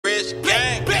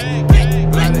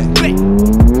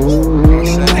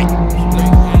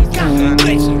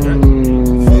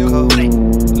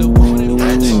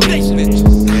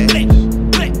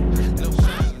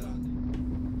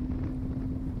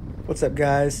What's up,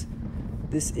 guys?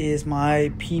 This is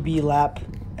my PB lap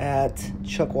at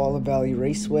Chuckwalla Valley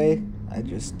Raceway. I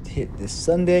just hit this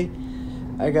Sunday.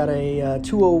 I got a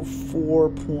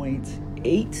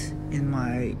 204.8 in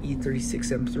my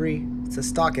E36 M3. It's a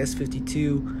stock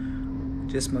S52,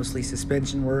 just mostly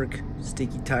suspension work,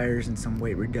 sticky tires, and some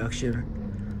weight reduction.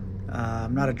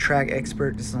 I'm not a track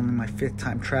expert. This is only my 5th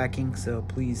time tracking, so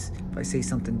please, if I say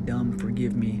something dumb,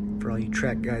 forgive me for all you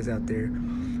track guys out there.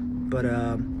 But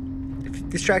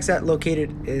this track's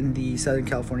located in the Southern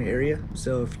California area,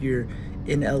 so if you're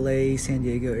in LA, San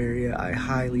Diego area, I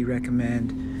highly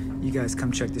recommend you guys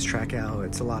come check this track out.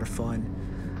 It's a lot of fun.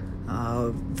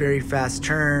 Very fast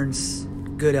turns,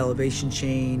 good elevation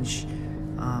change,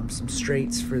 some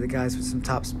straights for the guys with some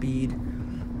top speed,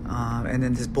 and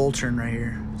then this bull turn right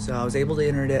here. So I was able to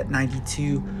enter it at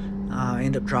 92. I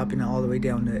ended up dropping it all the way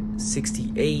down to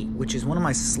 68, which is one of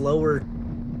my slower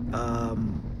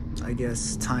I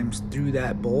guess times through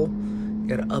that bowl.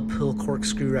 Got an uphill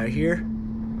corkscrew right here.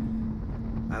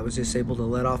 I was just able to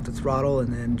let off the throttle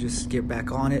and then just get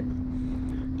back on it.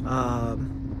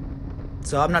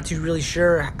 So I'm not too really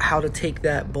sure how to take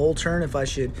that bowl turn, if I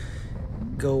should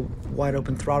go wide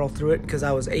open throttle through it, because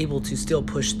I was able to still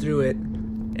push through it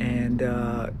and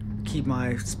keep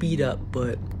my speed up,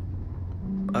 but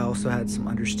I also had some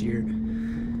understeer.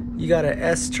 You got an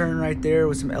S turn right there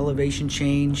with some elevation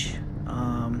change.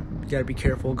 You got to be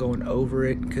careful going over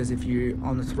it, because if you're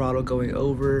on the throttle going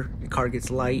over, the car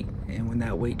gets light, and when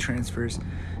that weight transfers,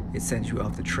 it sends you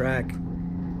off the track.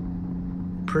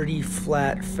 Pretty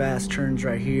flat, fast turns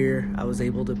right here. I was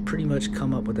able to pretty much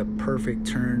come up with a perfect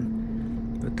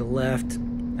turn with the left,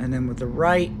 and then with the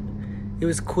right, it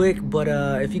was quick. But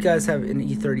if you guys have an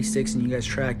E36 and you guys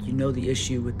track, you know the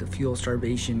issue with the fuel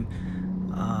starvation,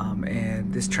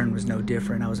 and this turn was no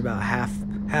different. I was about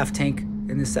half tank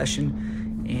in this session,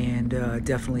 and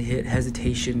definitely hit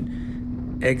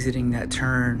hesitation exiting that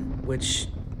turn, which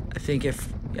I think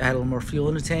if I had a little more fuel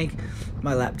in the tank,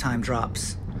 my lap time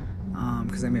drops,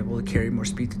 because I'm able to carry more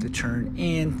speed through the turn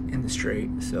and in the straight.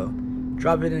 So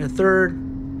drop it in a third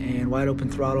and wide open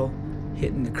throttle,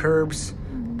 hitting the curbs.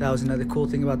 That was another cool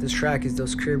thing about this track, is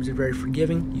those curbs are very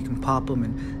forgiving. You can pop them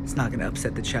and it's not going to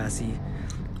upset the chassis.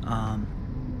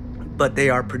 But they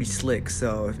are pretty slick,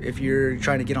 so if you're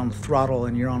trying to get on the throttle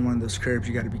and you're on one of those curbs,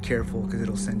 you got to be careful, because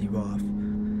it'll send you off.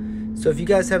 So if you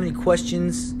guys have any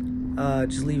questions,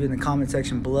 just leave it in the comment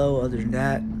section below. Other than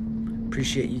that,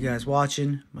 appreciate you guys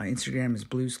watching. My Instagram is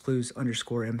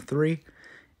bluesclues_M3,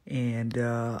 and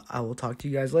I will talk to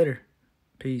you guys later.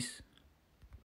 Peace.